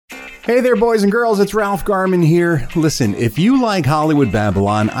Hey there, boys and girls, it's Ralph Garman here. Listen, if you like Hollywood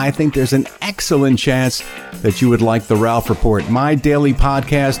Babylon, I think there's an excellent chance that you would like The Ralph Report, my daily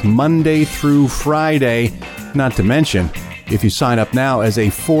podcast, Monday through Friday. Not to mention, if you sign up now as a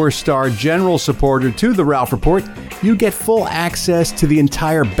 4-star general supporter to The Ralph Report, you get full access to the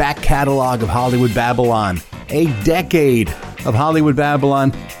entire back catalog of Hollywood Babylon. A decade of Hollywood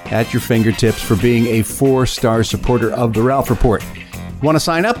Babylon at your fingertips for being a 4-star supporter of The Ralph Report. Want to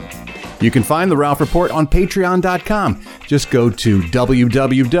sign up? You can find The Ralph Report on Patreon.com. Just go to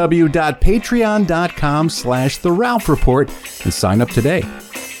www.patreon.com/The Ralph Report and sign up today.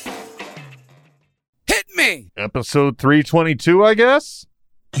 Hit me! Episode 322, I guess?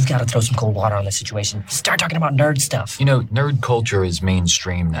 You've got to throw some cold water on this situation. Start talking about nerd stuff. You know, nerd culture is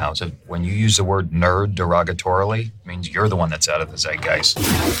mainstream now. So when you use the word nerd derogatorily, it means you're the one that's out of the zeitgeist.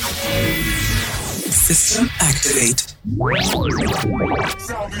 System activate.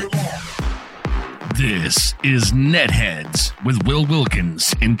 This is Netheads with Will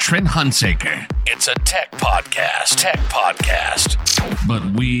Wilkins and Trent Hunsaker. It's a tech podcast. But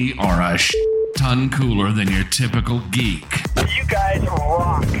we are a ton cooler than your typical geek. You guys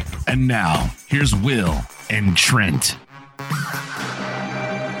rock. And now, here's Will and Trent.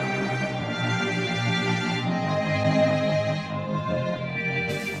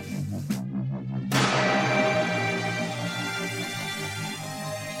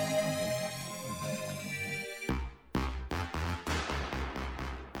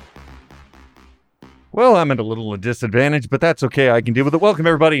 Well, I'm at a little disadvantage, but that's okay. I can deal with it. Welcome,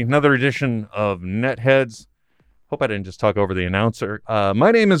 everybody. Another edition of Netheads. Hope I didn't just talk over the announcer.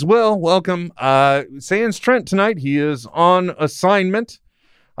 My name is Will. Welcome. Sans Trent tonight. He is on assignment.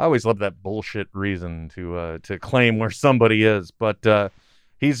 I always love that bullshit reason to claim where somebody is, but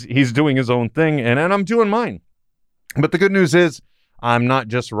he's doing his own thing, and I'm doing mine. But the good news is I'm not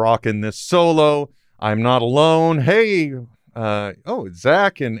just rocking this solo. I'm not alone. Hey,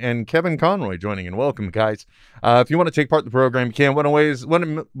 Zach and Kevin Conroy joining in. Welcome, guys. If you want to take part in the program, you can. One of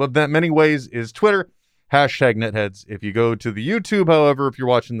the many ways is Twitter, #Netheads. If you go to the YouTube, however, if you're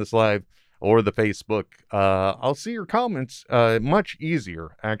watching this live, or the Facebook, I'll see your comments much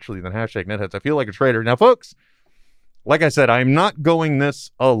easier, actually, than #Netheads. I feel like a traitor. Now, folks, like I said, I'm not going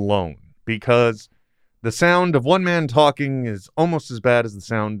this alone, because the sound of one man talking is almost as bad as the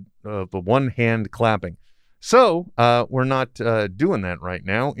sound of the one hand clapping. So we're not doing that right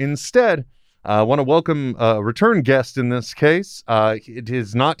now. Instead, I want to welcome a return guest in this case. It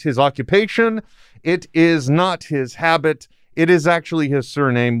is not his occupation. It is not his habit. It is actually his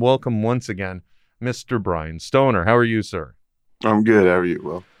surname. Welcome once again, Mr. Brian Stoner. How are you, sir? I'm good. How are you,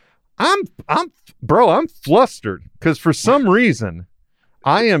 Will? I'm flustered because for some reason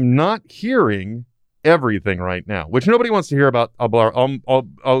I am not hearing everything right now, which nobody wants to hear about.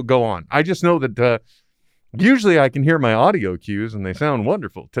 I'll go on. I just know that usually I can hear my audio cues and they sound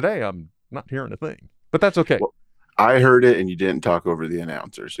wonderful. Today I'm not hearing a thing, but that's okay. Well, I heard it and you didn't talk over the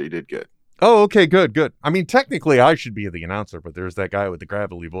announcer, so you did good. Oh, okay, good. I mean, technically I should be the announcer, but there's that guy with the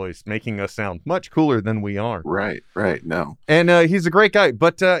gravelly voice making us sound much cooler than we are. Right, no. And he's a great guy.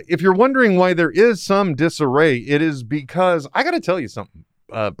 But if you're wondering why there is some disarray, it is because I got to tell you something,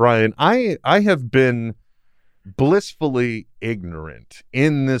 Brian. I have been blissfully ignorant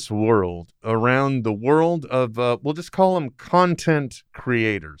in this world, around the world of we'll just call them content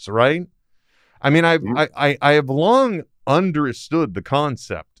creators, right? I mean, I have long understood the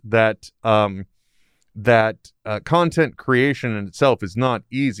concept that content creation in itself is not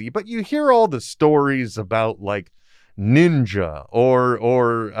easy, but you hear all the stories about like Ninja or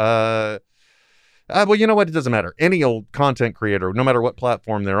well, you know what? It doesn't matter. Any old content creator, no matter what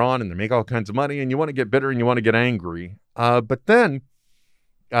platform they're on, and they make all kinds of money, and you want to get bitter and you want to get angry. But then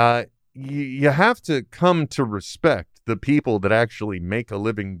you have to come to respect the people that actually make a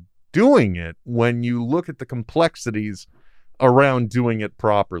living doing it when you look at the complexities around doing it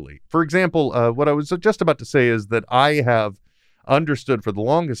properly. For example, what I was just about to say is that I have understood for the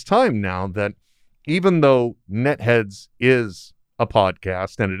longest time now that even though Netheads is a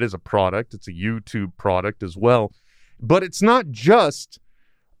podcast and it is a product, it's a YouTube product as well, but it's not just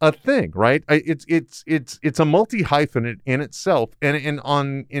a thing, right? It's a multi-hyphenate in itself, and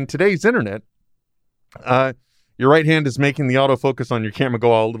in today's internet, your right hand is making the autofocus on your camera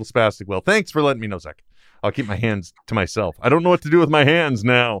go all a little spastic. Well, thanks for letting me know, Zach. I'll keep my hands to myself. I don't know what to do with my hands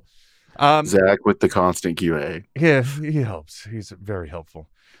now. Zach with the constant QA. Yeah, he helps. He's very helpful.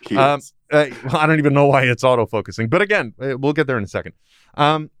 I don't even know why it's autofocusing, but again, we'll get there in a second.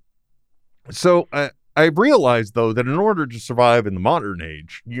 So I've realized, though, that in order to survive in the modern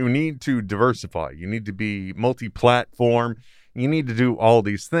age, you need to diversify. You need to be multi-platform. You need to do all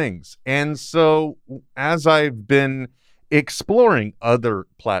these things. And so as I've been exploring other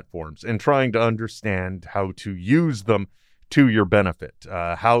platforms and trying to understand how to use them to your benefit,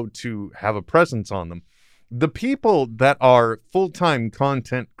 how to have a presence on them, the people that are full-time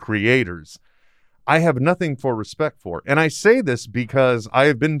content creators, I have nothing for respect for. And I say this because I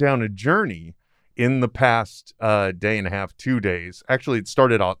have been down a journey in the past day and a half, 2 days. Actually, it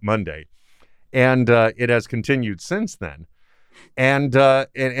started out Monday, and it has continued since then. And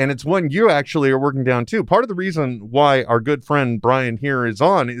it's one you actually are working down too. Part of the reason why our good friend Brian here is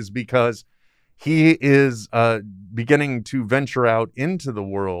on is because he is beginning to venture out into the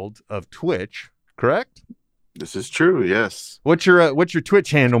world of Twitch, correct? This is true, yes. What's your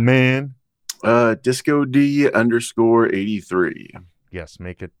Twitch handle, man? Disco D_83. Yes,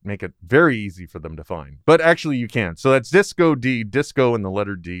 make it very easy for them to find. But actually you can. So that's Disco D, Disco and the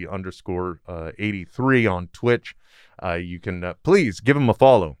letter D _83 on Twitch. You can please give him a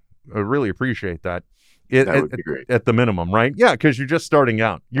follow. I really appreciate that. That would be great. At the minimum, right? Yeah, because you're just starting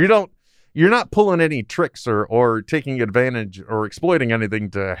out. You're not pulling any tricks or taking advantage or exploiting anything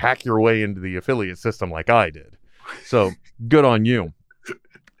to hack your way into the affiliate system like I did. So good on you.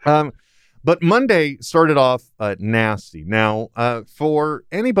 But Monday started off nasty. Now, for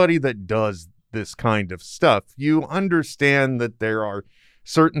anybody that does this kind of stuff, you understand that there are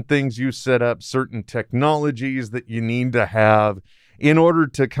certain things you set up, certain technologies that you need to have in order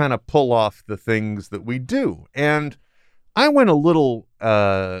to kind of pull off the things that we do. And I went a little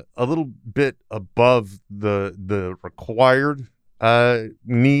bit above the required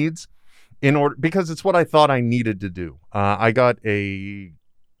needs in order, because it's what I thought I needed to do. I got a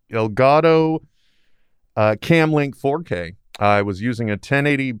Elgato Camlink 4K. I was using a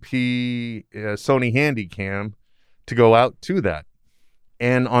 1080p Sony Handycam to go out to that.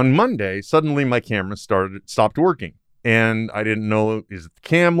 And on Monday, suddenly my camera stopped working. And I didn't know, is it the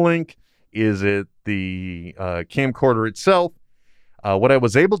Camlink? Is it the camcorder itself? What I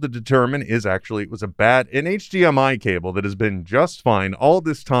was able to determine is actually it was an HDMI cable that has been just fine all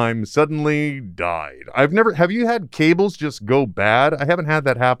this time suddenly died. Have you had cables just go bad? I haven't had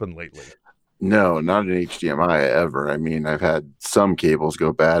that happen lately. No, not an HDMI ever. I mean, I've had some cables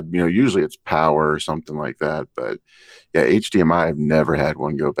go bad. Usually it's power or something like that. But yeah, HDMI, I've never had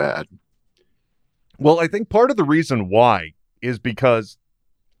one go bad. Well, I think part of the reason why is because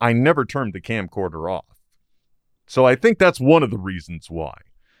I never turned the camcorder off. So I think that's one of the reasons why.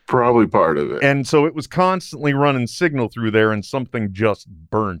 Probably part of it. And so it was constantly running signal through there and something just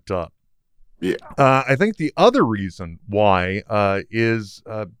burnt up. Yeah. I think the other reason why is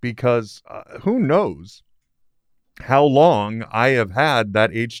because who knows how long I have had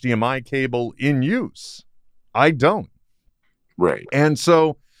that HDMI cable in use. I don't. Right. And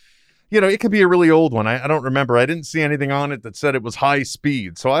so, it could be a really old one. I don't remember. I didn't see anything on it that said it was high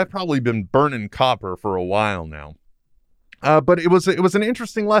speed. So I've probably been burning copper for a while now. But it was an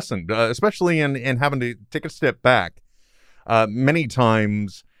interesting lesson, especially in having to take a step back. Many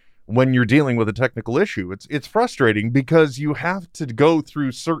times when you're dealing with a technical issue, it's frustrating because you have to go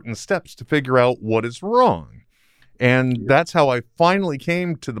through certain steps to figure out what is wrong. And that's how I finally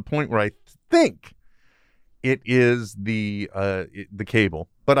came to the point where I think it is the cable,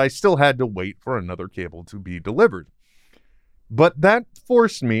 but I still had to wait for another cable to be delivered. But that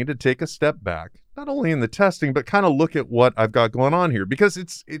forced me to take a step back, not only in the testing, but kind of look at what I've got going on here, because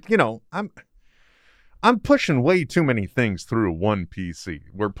I'm pushing way too many things through one PC.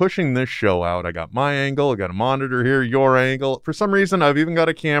 We're pushing this show out. I got my angle, I got a monitor here, your angle. For some reason, I've even got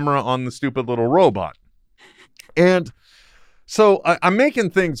a camera on the stupid little robot. And so I'm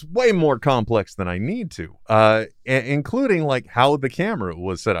making things way more complex than I need to, including like how the camera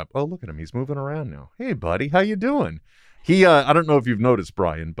was set up. Oh, look at him. He's moving around now. Hey, buddy, how you doing? I don't know if you've noticed,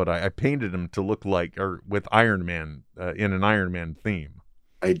 Brian, but I painted him to look like, or with Iron Man, in an Iron Man theme.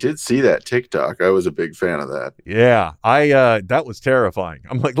 I did see that TikTok. I was a big fan of that. Yeah, that was terrifying.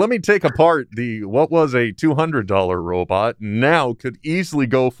 I'm like, let me take apart what was a $200 robot, now could easily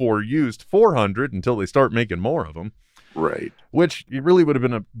go for used $400 until they start making more of them. Right. Which it really would have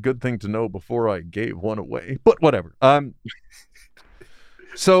been a good thing to know before I gave one away, but whatever.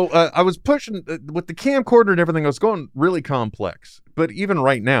 So I was pushing with the camcorder and everything. I was going really complex. But even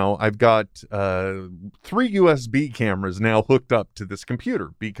right now, I've got 3 USB cameras now hooked up to this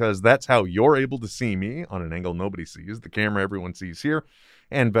computer, because that's how you're able to see me on an angle nobody sees, the camera everyone sees here,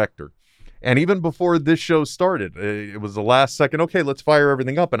 and Vector. And even before this show started, it was the last second, okay, let's fire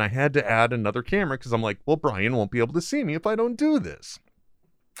everything up. And I had to add another camera because I'm like, well, Brian won't be able to see me if I don't do this.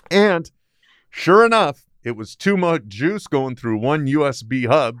 And sure enough, it was too much juice going through one USB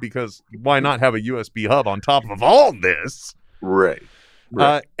hub, because why not have a USB hub on top of all this? Right.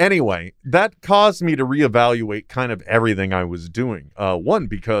 Right. Anyway, that caused me to reevaluate kind of everything I was doing. One,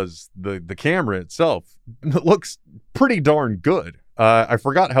 because the camera itself looks pretty darn good. I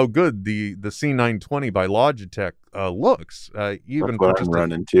forgot how good the C920 by Logitech looks. Even That's what I'm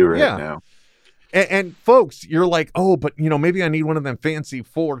running to right now. And folks, you're like, oh, but maybe I need one of them fancy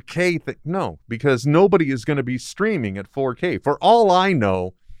 4K things. No, because nobody is going to be streaming at 4K. For all I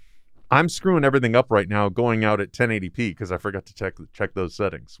know, I'm screwing everything up right now, going out at 1080p because I forgot to check those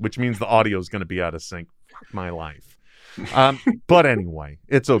settings, which means the audio is going to be out of sync. Fuck my life. But anyway,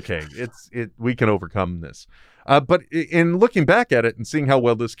 it's okay. We can overcome this. But in looking back at it and seeing how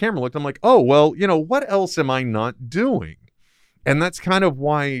well this camera looked, I'm like, oh, well, what else am I not doing? And that's kind of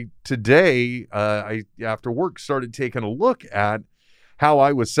why today I, after work, started taking a look at how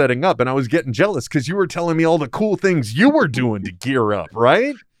I was setting up. And I was getting jealous because you were telling me all the cool things you were doing to gear up,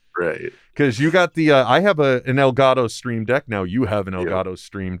 right? Right. Because you got the, I have an Elgato Stream Deck. Now you have an Elgato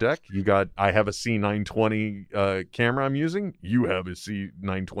Stream Deck. I have a C920 camera I'm using. You have a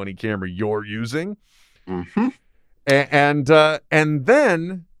C920 camera you're using. Mm-hmm. And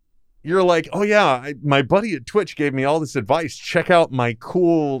then you're like, oh yeah, my buddy at Twitch gave me all this advice. Check out my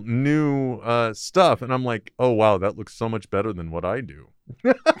cool new stuff. And I'm like, oh wow, that looks so much better than what I do.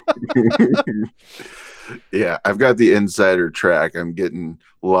 Yeah, I've got the insider track. I'm getting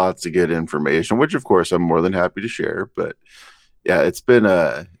lots of good information, which of course I'm more than happy to share. But yeah, it's been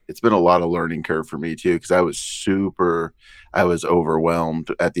a lot of learning curve for me too, because I was overwhelmed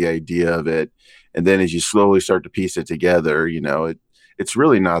at the idea of it. And then as you slowly start to piece it together, it's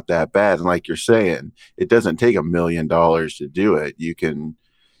really not that bad. And like you're saying, it doesn't take $1 million to do it. You can,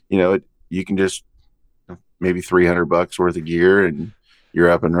 you can just maybe $300 worth of gear and you're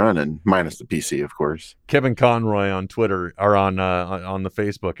up and running, minus the PC, of course. Kevin Conroy on Twitter or on the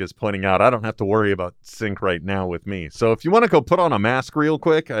Facebook is pointing out I don't have to worry about sync right now with me. So if you want to go put on a mask real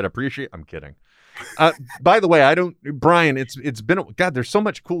quick, I'd appreciate. I'm kidding. By the way, Brian, it's been, God, there's so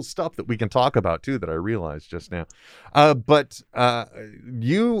much cool stuff that we can talk about too that I realized just now. But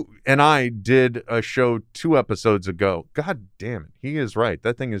you and I did a show 2 episodes ago. God damn it. He is right.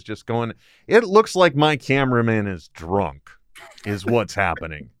 That thing is just going, it looks like my cameraman is drunk is what's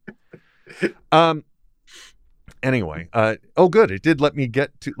happening. Anyway, oh good. It did let me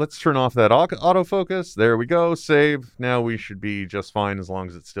get to, let's turn off that autofocus. There we go. Save. Now we should be just fine as long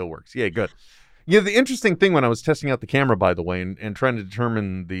as it still works. Yay, good. Yeah, the interesting thing when I was testing out the camera, by the way, and trying to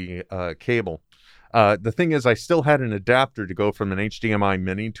determine the cable, the thing is I still had an adapter to go from an HDMI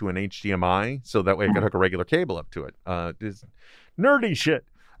mini to an HDMI, so that way I could hook a regular cable up to it. This nerdy shit.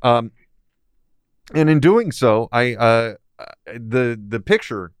 And in doing so, the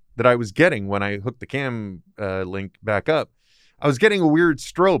picture that I was getting when I hooked the cam link back up, I was getting a weird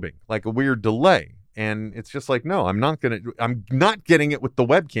strobing, like a weird delay. And it's just like, no, I'm not getting it with the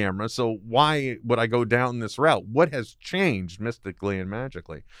web camera. So why would I go down this route? What has changed mystically and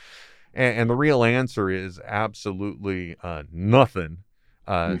magically? And the real answer is absolutely nothing.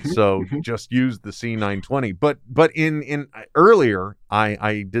 So just use the C920. But in earlier,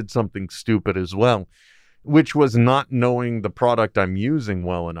 I did something stupid as well, which was not knowing the product I'm using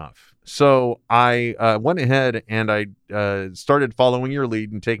well enough. So I went ahead and I started following your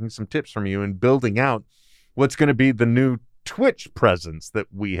lead and taking some tips from you and building out what's going to be the new Twitch presence that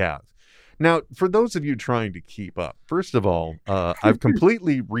we have. Now, for those of you trying to keep up, first of all, I've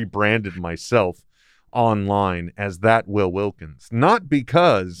completely rebranded myself online as That Will Wilkins. Not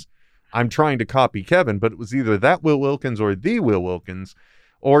because I'm trying to copy Kevin, but it was either That Will Wilkins or The Will Wilkins,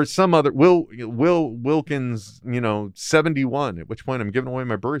 or some other Will Wilkins, 71, at which point I'm giving away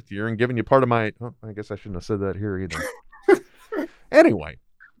my birth year and giving you part of my, I guess I shouldn't have said that here either. Anyway,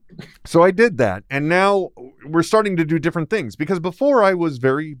 so I did that. And now we're starting to do different things, because before I was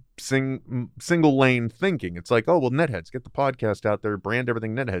very single lane thinking. It's like, oh, well, Netheads, get the podcast out there, brand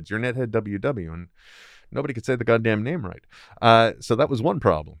everything Netheads. You're Nethead WW, and nobody could say the goddamn name right. So that was one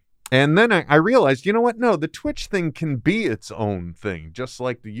problem. And then I realized, you know what? No, the Twitch thing can be its own thing, just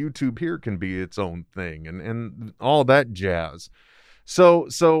like the YouTube here can be its own thing, and all that jazz. So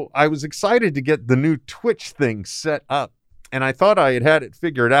I was excited to get the new Twitch thing set up, and I thought I had it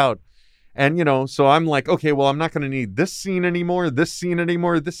figured out. And, so I'm like, okay, well, I'm not going to need this scene anymore,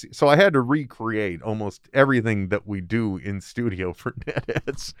 So I had to recreate almost everything that we do in studio for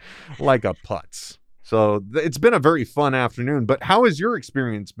Netheads like a putz. So it's been a very fun afternoon, but how has your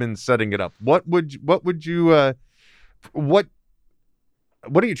experience been setting it up? What are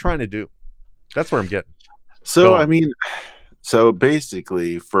you trying to do? That's where I'm getting. So, Go on. I mean, So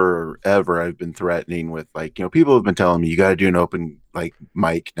basically, forever I've been threatening with people have been telling me you got to do an open like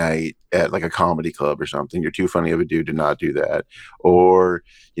mic night at like a comedy club or something. You're too funny of a dude to not do that, or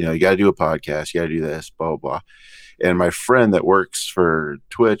you got to do a podcast, you got to do this, blah blah blah. And my friend that works for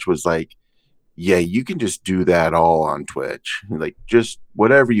Twitch was like, "Yeah, you can just do that all on Twitch. Like just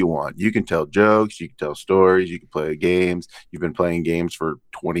whatever you want. You can tell jokes, you can tell stories, you can play games. You've been playing games for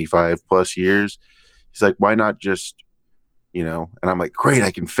 25 plus years." He's like, "Why not just?" And I'm like, great,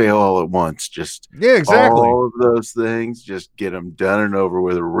 I can fail all at once. Just exactly. All of those things, just get them done and over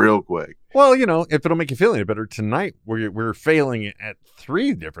with real quick. Well, if it'll make you feel any better, tonight we're failing at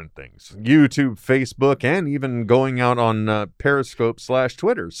 3 different things: YouTube, Facebook, and even going out on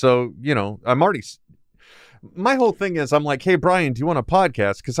Periscope/Twitter. So, I'm already. My whole thing is, I'm like, hey, Brian, do you want a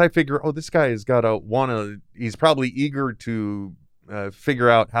podcast? Because I figure, this guy has got to he's probably eager to figure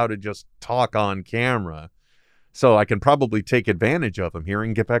out how to just talk on camera. So I can probably take advantage of him here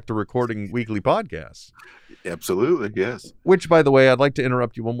and get back to recording weekly podcasts. Absolutely, yes. Which, by the way, I'd like to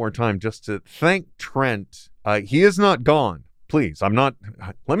interrupt you one more time just to thank Trent. He is not gone. Please,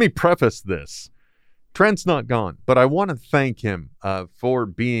 let me preface this. Trent's not gone, but I want to thank him for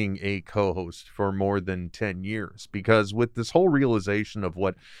being a co-host for more than 10 years, because with this whole realization of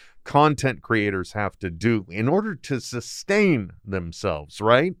what content creators have to do in order to sustain themselves,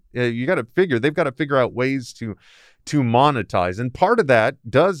 right? They've got to figure out ways to monetize. And part of that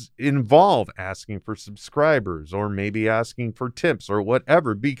does involve asking for subscribers or maybe asking for tips or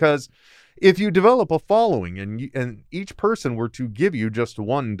whatever, because if you develop a following and each person were to give you just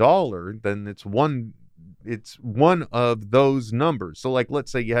 $1, then it's one of those numbers. So like,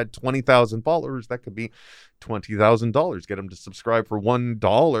 let's say you had 20,000 followers, that could be $20,000. Get them to subscribe for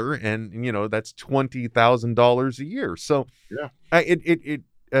 $1, and that's $20,000 a year. So yeah,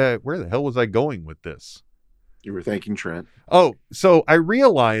 where the hell was I going with this? You were thanking Trent. Oh, so I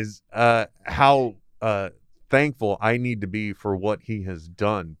realize how thankful I need to be for what he has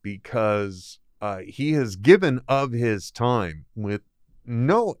done, because he has given of his time with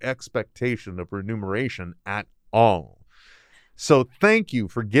no expectation of remuneration at all. So thank you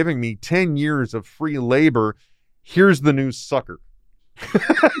for giving me 10 years of free labor. Here's the new sucker.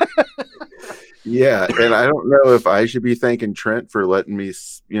 Yeah, and I don't know if I should be thanking Trent for letting me,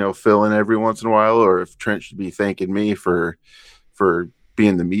 fill in every once in a while, or if Trent should be thanking me for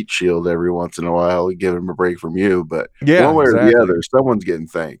being the meat shield every once in a while and give him a break from you. But yeah, one way or the other, someone's getting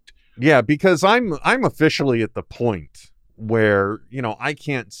thanked. Yeah, because I'm officially at the point where, I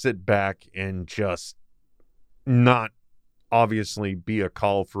can't sit back and just not obviously be a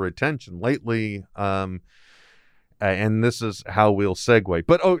call for attention lately. And this is how we'll segue.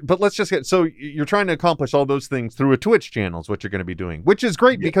 But let's just so you're trying to accomplish all those things through a Twitch channel is what you're going to be doing, which is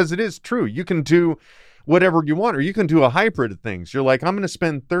great because it is true. You can do whatever you want, or you can do a hybrid of things. You're like, I'm going to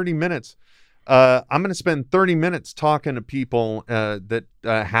spend 30 minutes. I'm going to spend 30 minutes talking to people that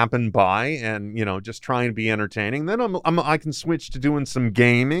happen by and, just trying to be entertaining. Then I can switch to doing some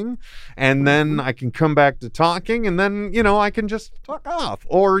gaming, and then I can come back to talking, and then, I can just fuck off.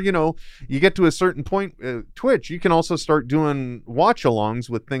 Or, you get to a certain point, Twitch, you can also start doing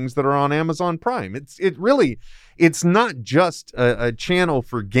watch-alongs with things that are on Amazon Prime. It's not just a channel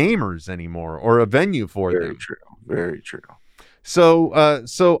for gamers anymore, or a venue for them. Very true. Very true. So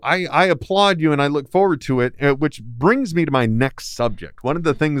I applaud you, and I look forward to it, which brings me to my next subject. One of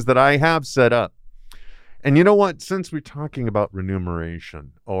the things that I have set up, and you know what, since we're talking about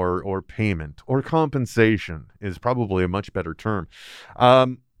remuneration or payment or compensation is probably a much better term.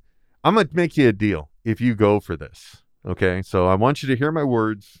 I'm going to make you a deal if you go for this. Okay. So I want you to hear my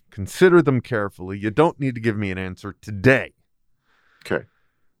words, consider them carefully. You don't need to give me an answer today. Okay.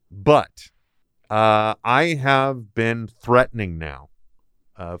 But I have been threatening now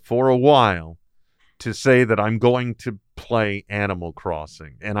for a while to say that I'm going to play Animal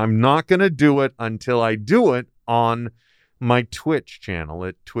Crossing, and I'm not going to do it until I do it on my Twitch channel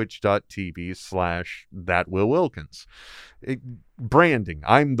at twitch.tv/thatwillwilkins. Branding.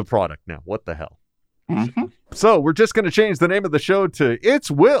 I'm the product now. What the hell? Mm-hmm. So we're just going to change the name of the show to It's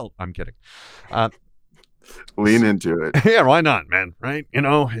Will. I'm kidding. Lean into it. Yeah, why not, man? Right?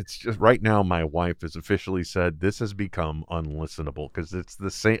 It's just right now my wife has officially said this has become unlistenable because it's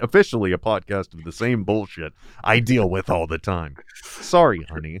officially a podcast of the same bullshit I deal with all the time. Sorry,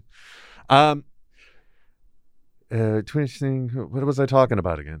 honey. Twitch thing. What was I talking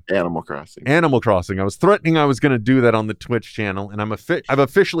about again? Animal Crossing. Animal Crossing. I was threatening I was going to do that on the Twitch channel, and I've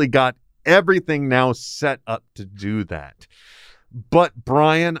officially got everything now set up to do that. But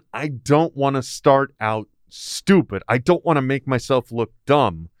Brian, I don't want to start out stupid. I don't want to make myself look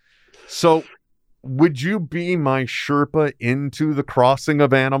dumb. So would you be my Sherpa into the crossing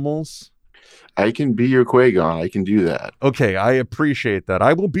of animals? I can be your Qui-Gon. I can do that. Okay, I appreciate that.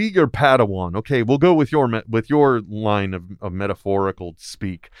 I will be your Padawan. Okay, we'll go with your line of metaphorical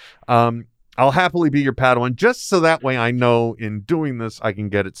speak. I'll happily be your Padawan, just so that way I know in doing this I can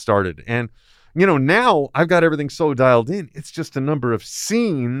get it started. And now I've got everything so dialed in. It's just a number of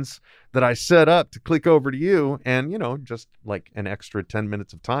scenes that I set up to click over to you, and just like an extra 10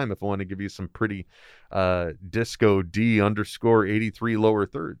 minutes of time if I want to give you some pretty disco D_83 lower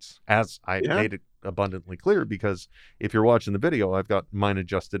thirds, as I made it abundantly clear, because if you're watching the video, I've got mine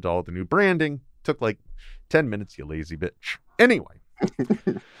adjusted to all the new branding. Took like 10 minutes, you lazy bitch. Anyway.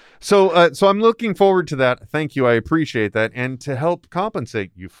 So I'm looking forward to that. Thank you. I appreciate that. And to help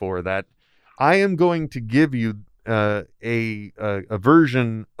compensate you for that, I am going to give you a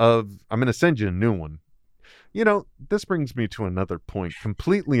version of, I'm going to send you a new one. This brings me to another point,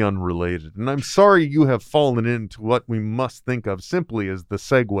 completely unrelated. And I'm sorry you have fallen into what we must think of simply as the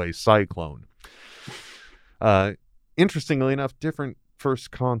Segway Cyclone. Interestingly enough, different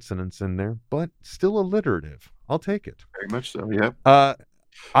first consonants in there, but still alliterative. I'll take it. Very much so, yeah.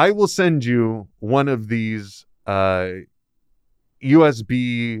 I will send you one of these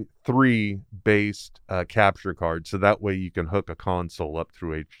USB 3 based capture cards, so that way you can hook a console up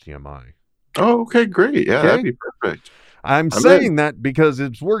through HDMI. Oh, okay, great. Yeah, that'd be perfect. I'm saying that because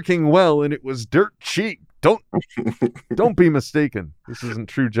it's working well and it was dirt cheap. Don't be mistaken. This isn't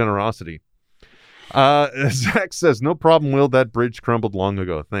true generosity. Zach says, no problem, Will. That bridge crumbled long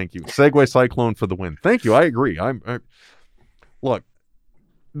ago. Thank you. Segway Cyclone for the win. Thank you. I agree. Look,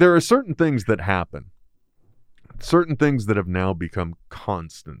 there are certain things that happen, certain things that have now become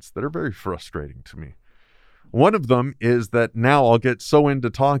constants that are very frustrating to me. One of them is that now I'll get so into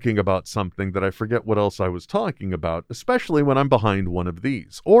talking about something that I forget what else I was talking about, especially when I'm behind one of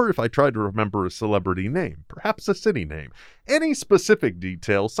these, or if I try to remember a celebrity name, perhaps a city name. Any specific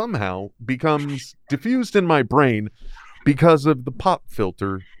detail somehow becomes diffused in my brain because of the pop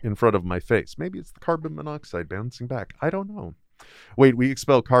filter in front of my face. Maybe it's the carbon monoxide bouncing back. I don't know. Wait, we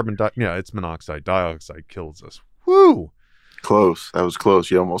expel carbon dioxide. Yeah, it's monoxide. Dioxide kills us. Woo! Close. That was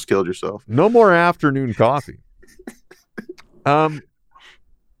close. You almost killed yourself. No more afternoon coffee.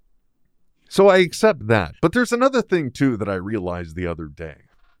 So I accept that. But there's another thing, too, that I realized the other day.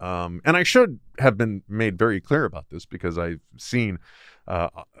 And I should have been made very clear about this because I've seen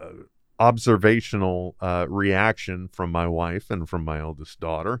observational reaction from my wife and from my eldest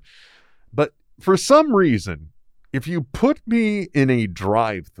daughter. But for some reason, if you put me in a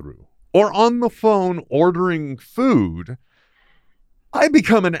drive-thru or on the phone ordering food, I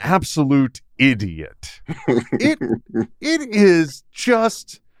become an absolute idiot. It is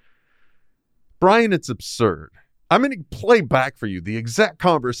just, Brian, it's absurd. I'm going to play back for you the exact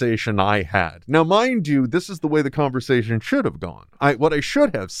conversation I had. Now, mind you, this is the way the conversation should have gone. What I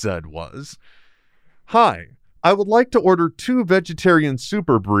should have said was, hi, I would like to order 2 vegetarian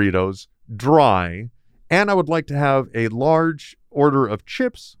super burritos, dry, and I would like to have a large order of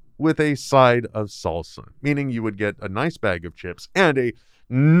chips with a side of salsa, meaning you would get a nice bag of chips and a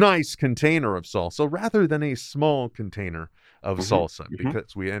nice container of salsa rather than a small container of salsa,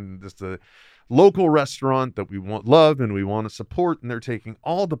 because this is a local restaurant that we love and we want to support, and they're taking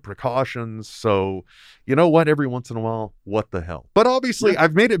all the precautions. So, you know what? Every once in a while, what the hell? But obviously,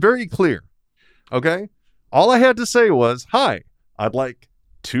 I've made it very clear. Okay, all I had to say was, "Hi, I'd like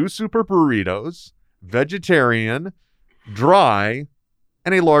 2 super burritos, vegetarian, dry,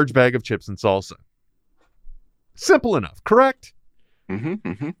 and a large bag of chips and salsa." Simple enough, correct?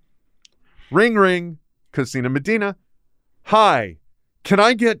 Ring, ring, Casina Medina. Hi, can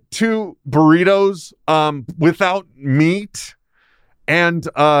I get 2 burritos without meat and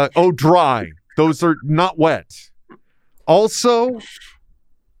dry? Those are not wet. Also,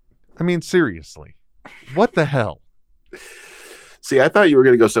 I mean, seriously, what the hell? See, I thought you were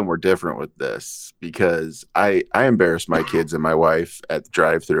going to go somewhere different with this, because I embarrass my kids and my wife at the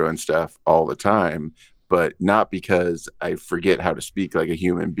drive-thru and stuff all the time, but not because I forget how to speak like a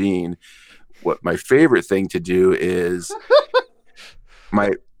human being. What my favorite thing to do is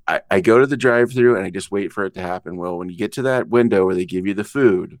I go to the drive-thru and I just wait for it to happen. Well, when you get to that window where they give you the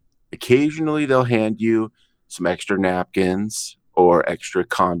food, occasionally they'll hand you some extra napkins or extra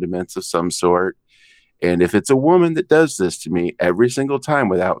condiments of some sort. And if it's a woman that does this to me every single time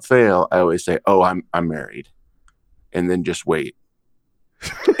without fail, I always say, "Oh, I'm married," and then just wait.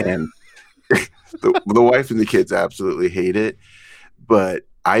 And the wife and the kids absolutely hate it, but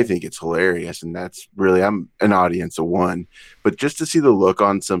I think it's hilarious. And that's really, I'm an audience of one, but just to see the look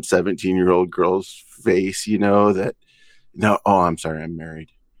on some 17-year-old girl's face, that, no, oh, I'm sorry, I'm married.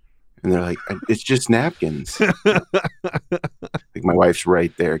 And they're like, it's just napkins. Like, my wife's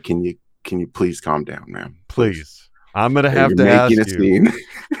right there. Can you please calm down, ma'am? Please. I'm going to have You're to ask making a you. scene.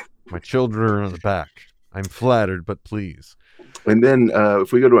 My children are on the back. I'm flattered, but please. And then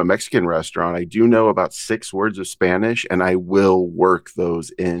if we go to a Mexican restaurant, I do know about 6 words of Spanish, and I will work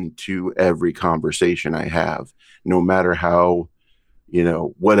those into every conversation I have, no matter how,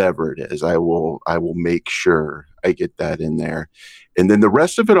 whatever it is. I will make sure I get that in there. And then the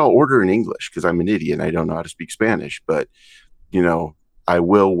rest of it I'll order in English because I'm an idiot and I don't know how to speak Spanish. But, I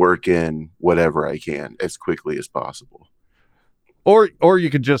will work in whatever I can as quickly as possible. Or you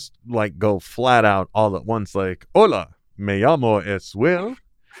could just like go flat out all at once, like, hola, me llamo es Will.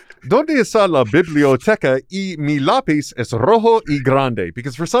 ¿Dónde está la biblioteca y mi lápiz es rojo y grande?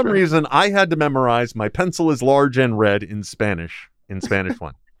 Because for some reason I had to memorize my pencil is large and red in Spanish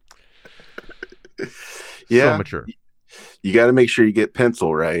one. Yeah. So mature. You got to make sure you get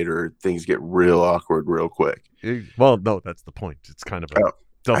pencil right or things get real awkward real quick. Well, no, that's the point. It's kind of a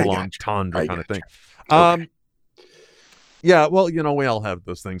double entendre kind of thing. Okay. Yeah, well, we all have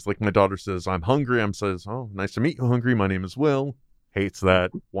those things. Like my daughter says, I'm hungry. Says, oh, nice to meet you, hungry. My name is Will. Hates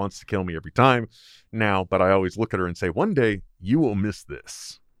that. Wants to kill me every time. Now, but I always look at her and say, one day you will miss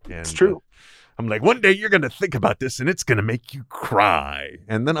this. And It's true. I'm like, one day you're going to think about this and it's going to make you cry.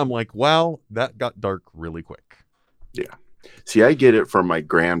 And then I'm like, wow, that got dark really quick. Yeah. See, I get it from my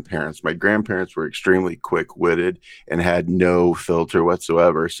grandparents. My grandparents were extremely quick-witted and had no filter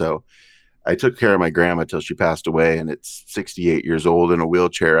whatsoever. So I took care of my grandma till she passed away, and at 68 years old in a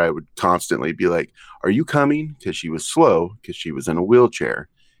wheelchair, I would constantly be like, are you coming? Because she was slow because she was in a wheelchair.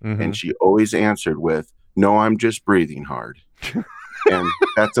 Mm-hmm. And she always answered with, no, I'm just breathing hard. And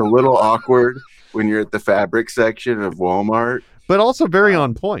that's a little awkward when you're at the fabric section of Walmart. But also very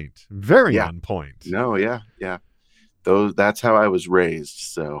on point. Very on point. No, yeah. That's how I was raised.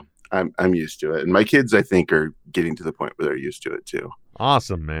 So I'm used to it. And my kids, I think, are getting to the point where they're used to it too.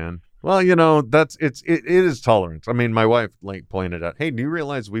 Awesome, man. Well, it is tolerance. I mean, my wife like pointed out, hey, do you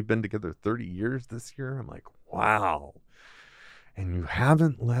realize we've been together 30 years this year? I'm like, wow. And you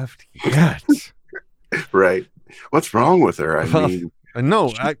haven't left yet. Right. What's wrong with her? I mean,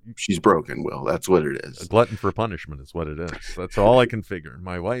 no, she's broken, Will. That's what it is. A glutton for punishment is what it is. That's all I can figure.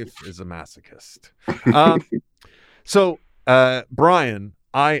 My wife is a masochist. So, Brian,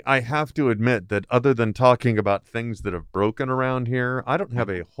 I have to admit that other than talking about things that have broken around here, I don't have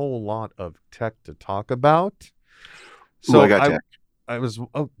a whole lot of tech to talk about. So I got tech.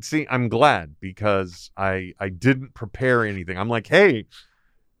 I'm glad because I didn't prepare anything. I'm like, hey,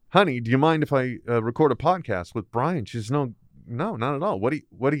 honey, do you mind if I record a podcast with Brian? She says, no, not at all. What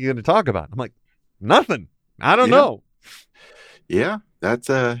are you going to talk about? I'm like, nothing. I don't know. Yeah, that's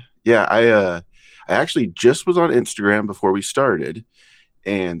I actually just was on Instagram before we started,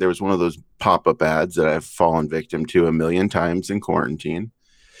 and there was one of those pop-up ads that I've fallen victim to a million times in quarantine.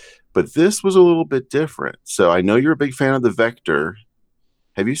 But this was a little bit different. So I know you're a big fan of the Vector.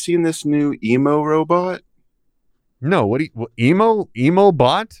 Have you seen this new emo robot? No, emo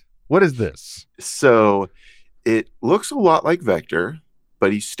bot? What is this? So it looks a lot like Vector,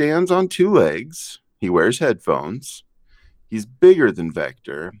 but he stands on 2 legs. He wears headphones. He's bigger than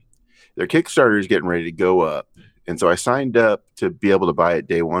Vector. Their Kickstarter is getting ready to go up. And so I signed up to be able to buy it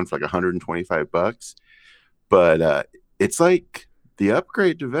day one for like $125. But it's like the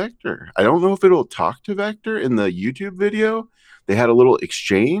upgrade to Vector. I don't know if it'll talk to Vector. In the YouTube video, they had a little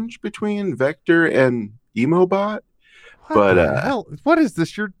exchange between Vector and Emobot. What the hell? What is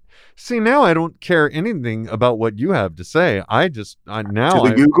this? See, now I don't care anything about what you have to say.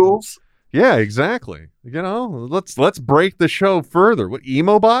 Googles? Yeah, exactly. Let's break the show further. What,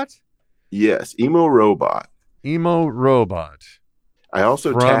 Emobot? Yes, Emo Robot. Emo Robot. I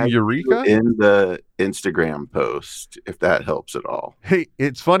also from tagged Eureka you in the Instagram post, if that helps at all. Hey,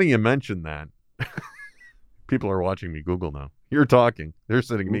 it's funny you mentioned that. People are watching me Google now. You're talking. They're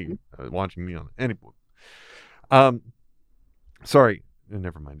sitting me watching me on it. Anyway. Sorry.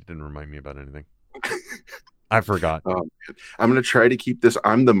 Never mind. It didn't remind me about anything. I forgot. I'm going to try to keep this.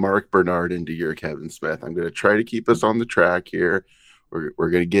 I'm the Mark Bernard into your Kevin Smith. I'm going to try to keep us on the track here. We're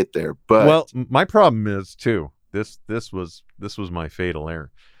going to get there. But well, my problem is too. This was my fatal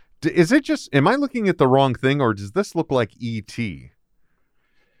error. Is it just? Am I looking at the wrong thing, or does this look like E.T.?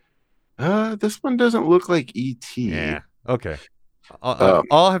 This one doesn't look like E.T. Yeah. Okay.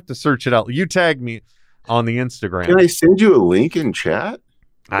 I'll have to search it out. You tag me on the Instagram. Can I send you a link in chat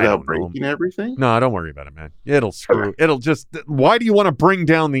without breaking everything? No, don't worry about it, man. It'll screw. It'll just. Why do you want to bring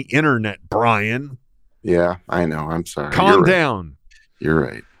down the internet, Brian? Yeah, I know. I'm sorry. Calm down. You're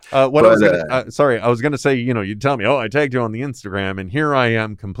right. I But, was gonna, sorry, I was gonna say, you'd tell me, oh, I tagged you on the Instagram, and here I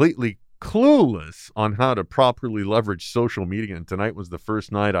am completely clueless on how to properly leverage social media. And tonight was the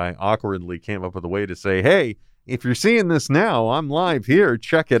first night I awkwardly came up with a way to say, hey, if you're seeing this now, I'm live here,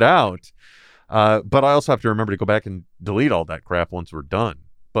 check it out. But I also have to remember to go back and delete all that crap once we're done.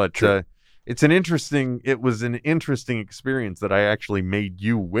 But it was an interesting experience that I actually made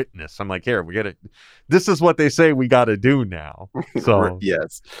you witness. I'm like, here, this is what they say we got to do now. So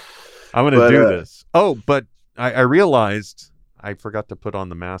yes, I'm going to do this. Oh, but I realized I forgot to put on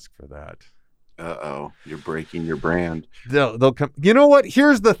the mask for that. Uh-oh, you're breaking your brand. They'll come. You know what?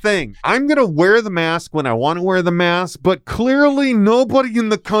 Here's the thing. I'm going to wear the mask when I want to wear the mask, but clearly nobody in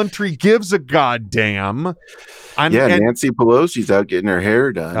the country gives a goddamn. Nancy Pelosi's out getting her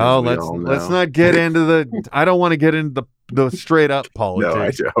hair done. Oh, let's not get into I don't want to get into the straight up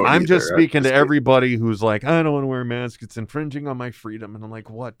politics. No, I don't I'm either. just speaking to everybody who's like, I don't want to wear a mask. It's infringing on my freedom. And I'm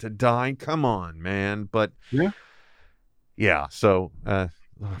like, what, to die? Come on, man. But yeah. So,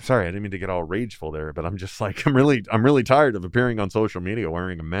 sorry, I didn't mean to get all rageful there, but I'm just like, I'm really tired of appearing on social media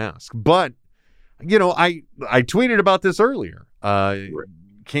wearing a mask. But, I tweeted about this earlier.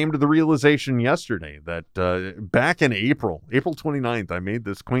 Came to the realization yesterday that back in April 29th, I made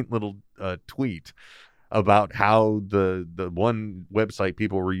this quaint little tweet about how the one website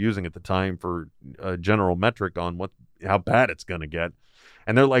people were using at the time for a general metric on how bad it's going to get.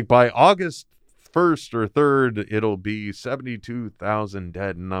 And they're like, by August 1st or 3rd, it'll be 72,000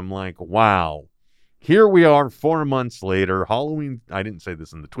 dead. And I'm like, wow, here we are 4 months later. Halloween, I didn't say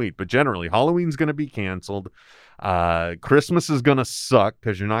this in the tweet, but generally Halloween's going to be canceled. Christmas is going to suck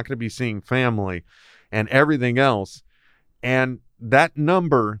because you're not going to be seeing family and everything else. And that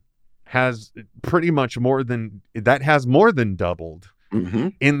number has more than doubled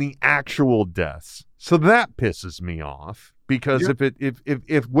in the actual deaths. So that pisses me off because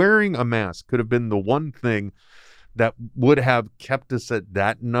if wearing a mask could have been the one thing that would have kept us at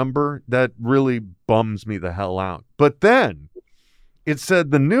that number, that really bums me the hell out. But then it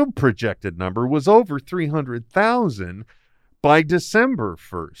said the new projected number was over 300,000 by December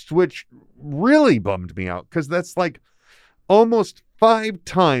 1st, which really bummed me out because that's like almost 5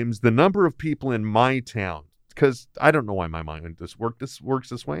 times the number of people in my town. Because I don't know why my mind works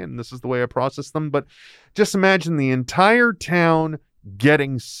this way, and this is the way I process them. But just imagine the entire town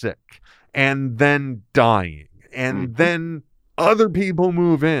getting sick and then dying, and then other people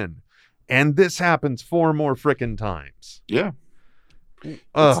move in, and this happens 4 more frickin' times. Yeah. It's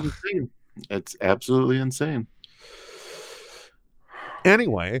insane. It's absolutely insane.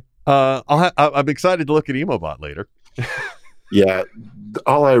 Anyway, I'm excited to look at Emobot later. Yeah,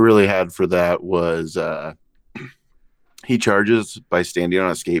 all I really had for that was he charges by standing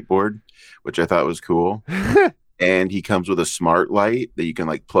on a skateboard, which I thought was cool. And he comes with a smart light that you can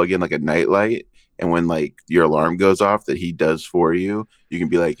like plug in like a night light, and when like your alarm goes off that he does for you, you can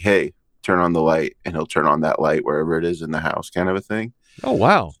be like, hey, turn on the light, and he'll turn on that light wherever it is in the house, kind of a thing. Oh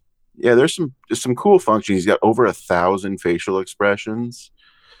wow. Yeah, there's some cool functions. He's got over 1,000 facial expressions,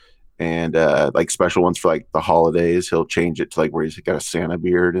 and like special ones for like the holidays. He'll change it to like where he's got a Santa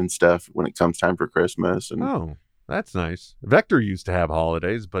beard and stuff when it comes time for Christmas. And oh, that's nice. Vector used to have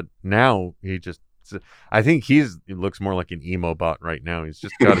holidays, but now I think he looks more like an emo bot right now. He's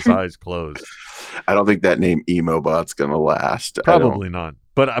just got his eyes closed. I don't think that name emo bot's gonna last. Probably not.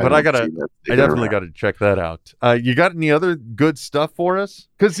 But I definitely got to check that out. You got any other good stuff for us?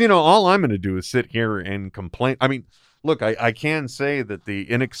 Because all I'm going to do is sit here and complain. I mean, look, I can say that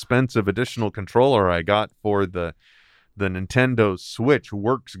the inexpensive additional controller I got for the Nintendo Switch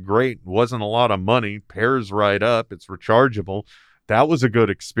works great. Wasn't a lot of money. Pairs right up. It's rechargeable. That was a good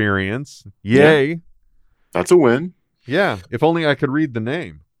experience. Yay! Yeah, that's a win. Yeah. If only I could read the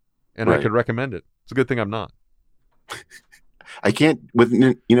name, and I could recommend it. It's a good thing I'm not. I can't with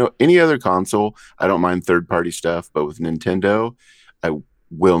any other console. I don't mind third-party stuff, but with Nintendo, I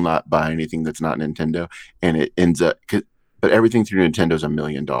will not buy anything that's not Nintendo, and it ends up. But everything through Nintendo is $1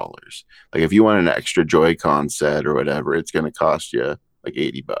 million. Like if you want an extra Joy-Con set or whatever, it's going to cost you like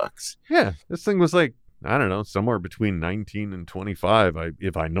 $80. Yeah, this thing was like, I don't know, somewhere between 19 and 25.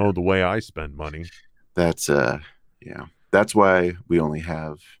 If I know the way I spend money. That's That's why we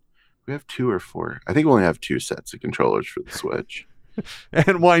have 2 or 4. I think we only have 2 sets of controllers for the Switch.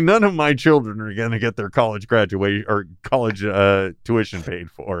 And why none of my children are going to get their college graduation or college tuition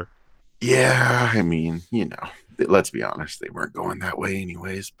paid for. Yeah, I mean, let's be honest, they weren't going that way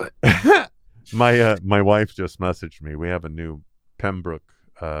anyways. But my wife just messaged me. We have a new Pembroke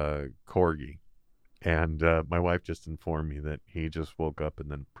corgi, and my wife just informed me that he just woke up and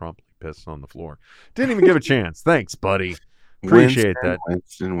then promptly pissed on the floor. Didn't even give a chance. Thanks, buddy. Appreciate that.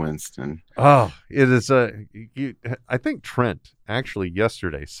 Winston. Oh, it is I think Trent actually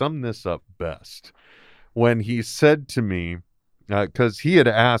yesterday summed this up best when he said to me, because he had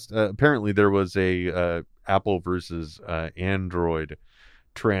asked, apparently there was a Apple versus Android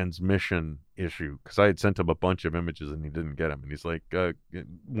transmission issue, because I had sent him a bunch of images and he didn't get them, and he's like,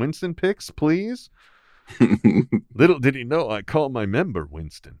 Winston pics, please. Little did he know I call my member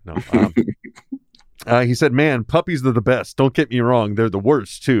Winston. No. He said, man, puppies are the best. Don't get me wrong. They're the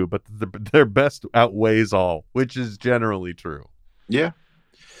worst too, but their best outweighs all, which is generally true. Yeah.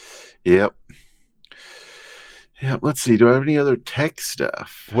 Yep. Yeah. Let's see. Do I have any other tech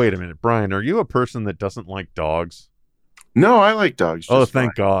stuff? Wait a minute, Brian, are you a person that doesn't like dogs? No, I like dogs. Oh, just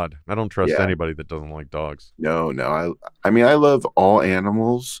thank fine. God. I don't trust Yeah. anybody that doesn't like dogs. No. I mean, I love all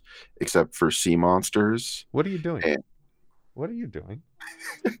animals except for sea monsters. What are you doing? And- What are you doing?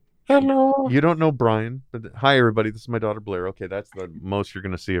 Hello. You don't know Brian. But hi, everybody. This is my daughter, Blair. Okay, that's the most you're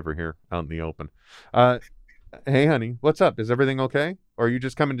going to see of her here out in the open. Hey, honey, what's up? Is everything okay? Or are you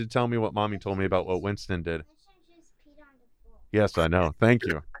just coming to tell me what Mommy told me about what Winston did? Yes, I know. Thank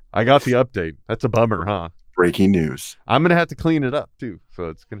you. I got the update. That's a bummer, huh? Breaking news. I'm going to have to clean it up, too. So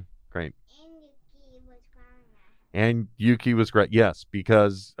it's going to great. And Yuki was great. Yes,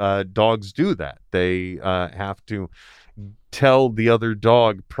 because dogs do that. They have to tell the other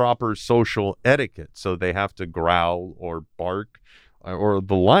dog proper social etiquette. So they have to growl or bark or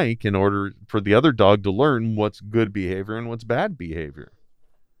the like in order for the other dog to learn what's good behavior and what's bad behavior.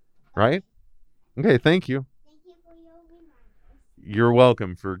 Right? Okay, thank you. Thank you for your reminders. You're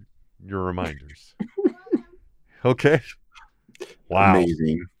welcome for your reminders. Okay. Wow.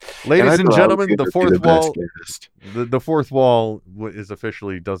 Amazing. Ladies and I thought I was gentlemen, gonna the be fourth the wall, best guest. the fourth wall is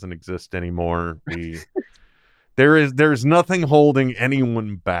officially doesn't exist anymore. There's nothing holding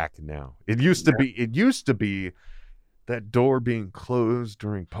anyone back now. It used to be that door being closed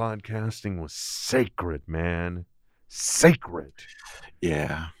during podcasting was sacred, man. Sacred.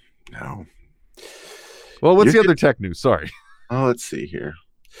 Yeah. No. Well, what's You're the other tech news? Sorry. Oh, let's see here.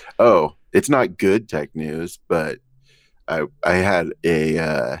 Oh, it's not good tech news, but I had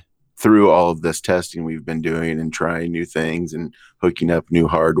a through all of this testing we've been doing and trying new things and hooking up new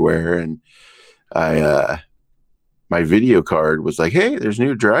hardware, and my video card was like, hey, there's a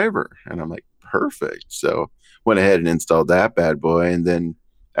new driver, and I'm like, perfect. So went ahead and installed that bad boy, and then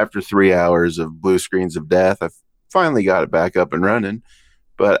after 3 hours of blue screens of death, I finally got it back up and running.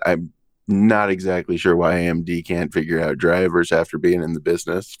 But I'm not exactly sure why AMD can't figure out drivers after being in the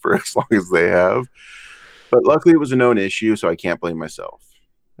business for as long as they have. But luckily it was a known issue, so I can't blame myself.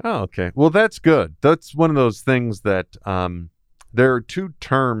 Oh, okay. Well, that's good. That's one of those things that there are two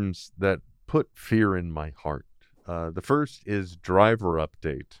terms that put fear in my heart. The first is driver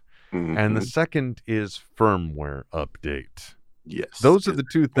update, and the second is firmware update. Yes. Those are the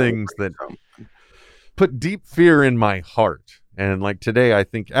two things that put deep fear in my heart. And like today, I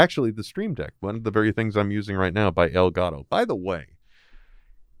think actually the Stream Deck, one of the very things I'm using right now by Elgato. By the way,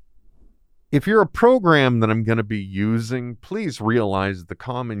 if you're a program that I'm going to be using, please realize the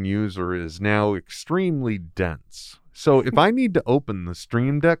common user is now extremely dense. So if I need to open the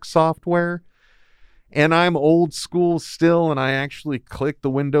Stream Deck software and I'm old school still and I actually click the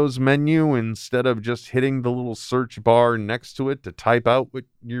Windows menu instead of just hitting the little search bar next to it to type out what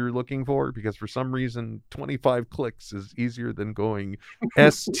you're looking for, because for some reason 25 clicks is easier than going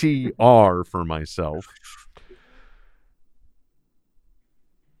STR for myself.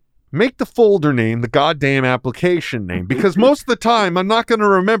 Make the folder name the goddamn application name, because most of the time I'm not going to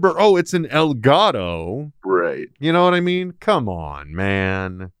remember, oh, it's an Elgato. Right. You know what I mean? Come on,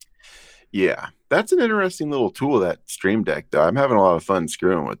 man. Yeah. That's an interesting little tool, that Stream Deck, though. I'm having a lot of fun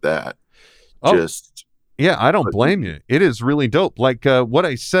screwing with that. Oh, yeah, I don't blame you. It is really dope. Like what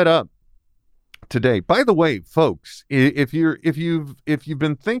I set up today. By the way, folks, if you've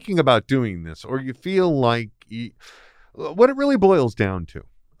been thinking about doing this, or you feel like what it really boils down to,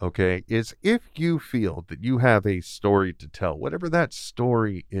 okay, is if you feel that you have a story to tell, whatever that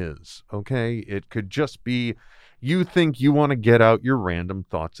story is, okay, it could just be you think you want to get out your random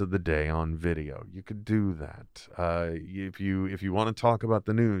thoughts of the day on video. You could do that. If you want to talk about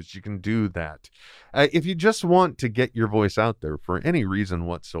the news, you can do that. If you just want to get your voice out there for any reason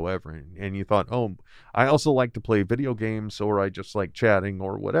whatsoever, and you thought, oh, I also like to play video games, or I just like chatting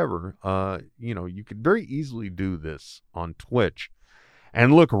or whatever, you could very easily do this on Twitch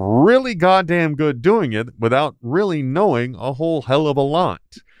and look really goddamn good doing it without really knowing a whole hell of a lot.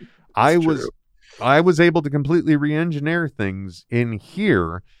 I was able to completely re-engineer things in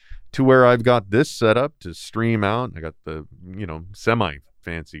here to where I've got this set up to stream out. I got the,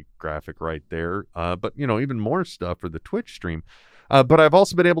 fancy graphic right there. But, even more stuff for the Twitch stream. But I've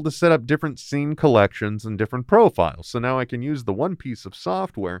also been able to set up different scene collections and different profiles. So now I can use the one piece of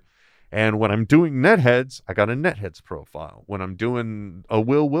software. And when I'm doing Netheads, I got a Netheads profile. When I'm doing a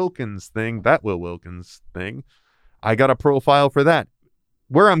Will Wilkins thing, I got a profile for that.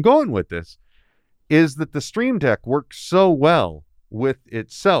 Where I'm going with this is that the Stream Deck works so well with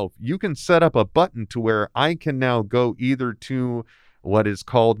itself. You can set up a button to where I can now go either to what is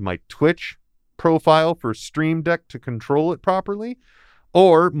called my Twitch profile for Stream Deck to control it properly,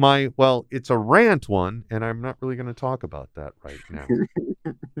 or it's a rant one, and I'm not really going to talk about that right now.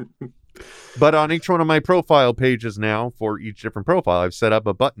 But on each one of my profile pages now, for each different profile, I've set up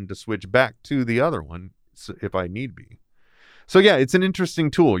a button to switch back to the other one if I need be. So yeah, it's an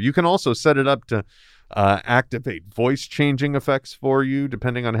interesting tool. You can also set it up to activate voice changing effects for you,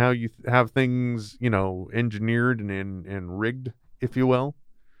 depending on how you have things, engineered and rigged, if you will.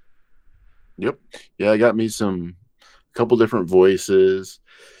 Yep. Yeah, I got me a couple different voices,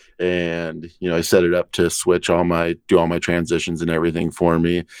 and I set it up to do all my transitions and everything for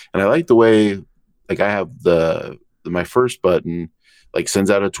me. And I like the way, I have my first button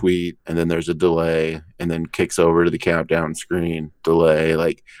sends out a tweet, and then there's a delay, and then kicks over to the countdown screen, delay.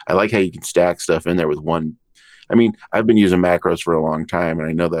 I like how you can stack stuff in there with one. I mean, I've been using macros for a long time, and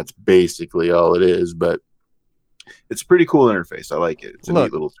I know that's basically all it is, but it's a pretty cool interface. I like it. It's a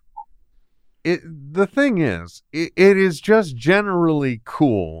neat little. The thing is, it is just generally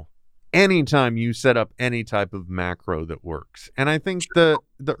cool anytime you set up any type of macro that works. And I think the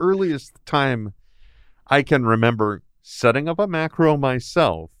earliest time I can remember setting up a macro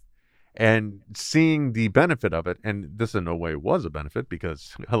myself and seeing the benefit of it, and this in no way was a benefit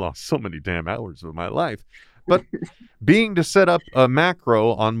because I lost so many damn hours of my life, but being to set up a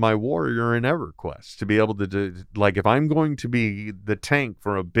macro on my warrior in EverQuest to be able to do, if I'm going to be the tank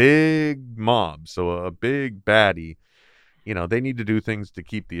for a big mob, so a big baddie, they need to do things to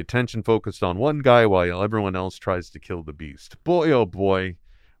keep the attention focused on one guy while everyone else tries to kill the beast. Boy, oh boy,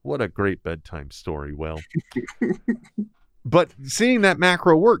 what a great bedtime story. Well, but seeing that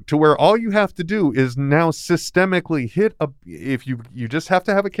macro work to where all you have to do is now systemically hit if you just have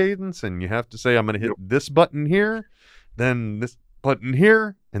to have a cadence, and you have to say, I'm going to hit this button here, then this button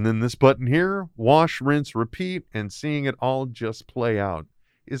here, and then this button here, wash, rinse, repeat, and seeing it all just play out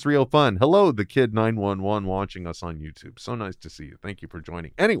is real fun. Hello, the kid 911 watching us on YouTube. So nice to see you. Thank you for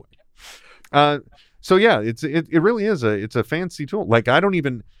joining. Anyway, so yeah, it really is it's a fancy tool.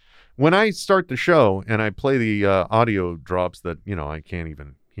 When I start the show and I play the audio drops that I can't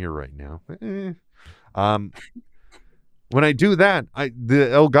even hear right now. When I do that, the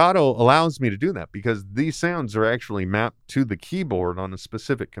Elgato allows me to do that because these sounds are actually mapped to the keyboard on a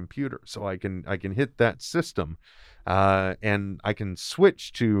specific computer, so I can hit that system. And I can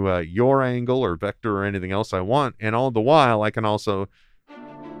switch to your angle or vector or anything else I want, and all the while I can also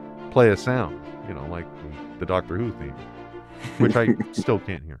play a sound, like the Doctor Who theme, which I still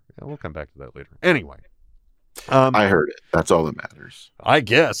can't hear. Yeah, we'll come back to that later. Anyway, I heard it. That's all that matters. I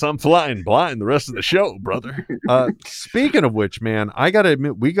guess I'm flying blind the rest of the show, brother. Speaking of which, man, I gotta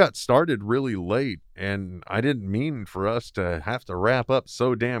admit we got started really late, and I didn't mean for us to have to wrap up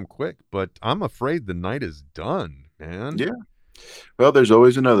so damn quick, but I'm afraid the night is done, man. Yeah. Well, there's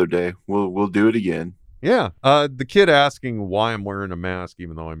always another day. We'll do it again. Yeah. The kid asking why I'm wearing a mask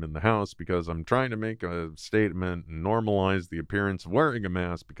even though I'm in the house, because I'm trying to make a statement and normalize the appearance of wearing a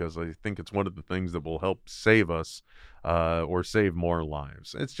mask because I think it's one of the things that will help save us or save more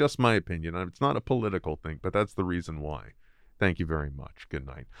lives. It's just my opinion. It's not a political thing, but that's the reason why. Thank you very much. Good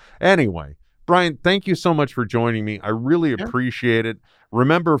night. Anyway, Brian, thank you so much for joining me. I really appreciate it.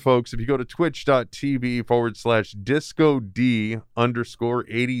 Remember, folks, if you go to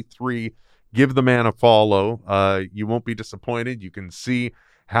twitch.tv/DiscoD_83, give the man a follow. You won't be disappointed. You can see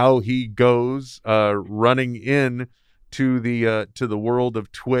how he goes running in to the world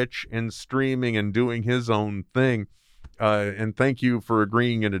of Twitch and streaming and doing his own thing. And thank you for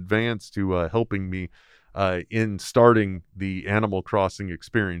agreeing in advance to helping me in starting the Animal Crossing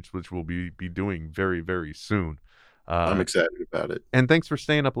experience, which we'll be doing very, very soon. I'm excited about it. And thanks for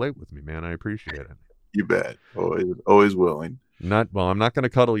staying up late with me, man. I appreciate it. You bet. Always willing. I'm not going to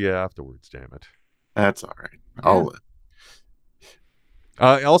cuddle you afterwards, damn it. That's all right. I'll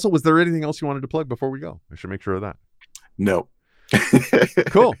also, was there anything else you wanted to plug before we go? I should make sure of that. No.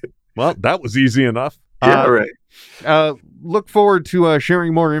 Cool. Well, that was easy enough. Yeah, right. Look forward to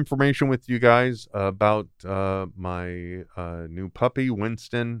sharing more information with you guys about my new puppy,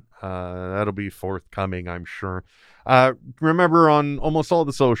 Winston. That'll be forthcoming, I'm sure. Remember, on almost all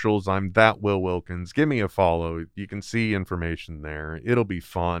the socials, I'm that Will Wilkins. Give me a follow. You can see information there. It'll be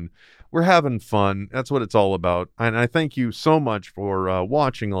fun. We're having fun. That's what it's all about. And I thank you so much for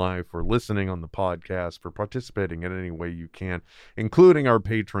watching live, for listening on the podcast, for participating in any way you can, including our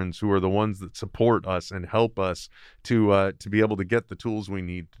patrons, who are the ones that support us and help us to be able to get the tools we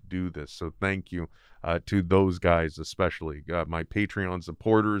need to do this. So thank you to those guys especially. My Patreon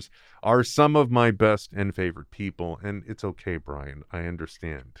supporters are some of my best and favorite people. And it's okay, Brian. I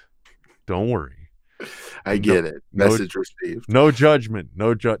understand. Don't worry. I get it. Message received. No judgment.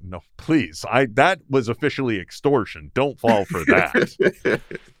 No, please. That was officially extortion. Don't fall for that.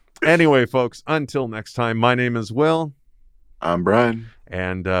 Anyway, folks, until next time, my name is Will. I'm Brian.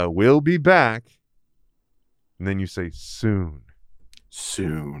 And we'll be back. And then you say soon.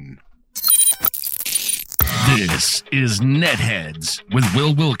 Soon. This is Netheads with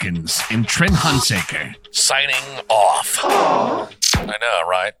Will Wilkins and Trent Hunsaker. Signing off. I know,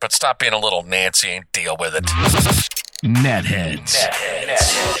 right? But stop being a little Nancy and deal with it. Netheads.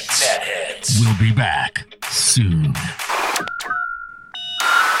 We'll be back soon.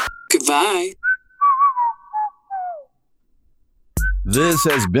 Goodbye. This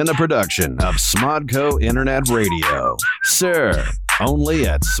has been a production of Smodco Internet Radio. Sir, only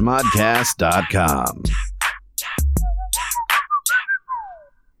at smodcast.com.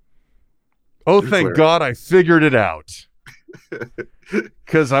 Oh, thank God I figured it out.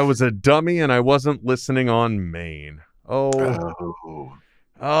 Because I was a dummy and I wasn't listening on main. Oh,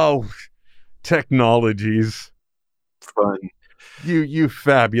 technologies. Fun. You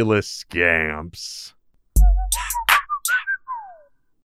fabulous scamps.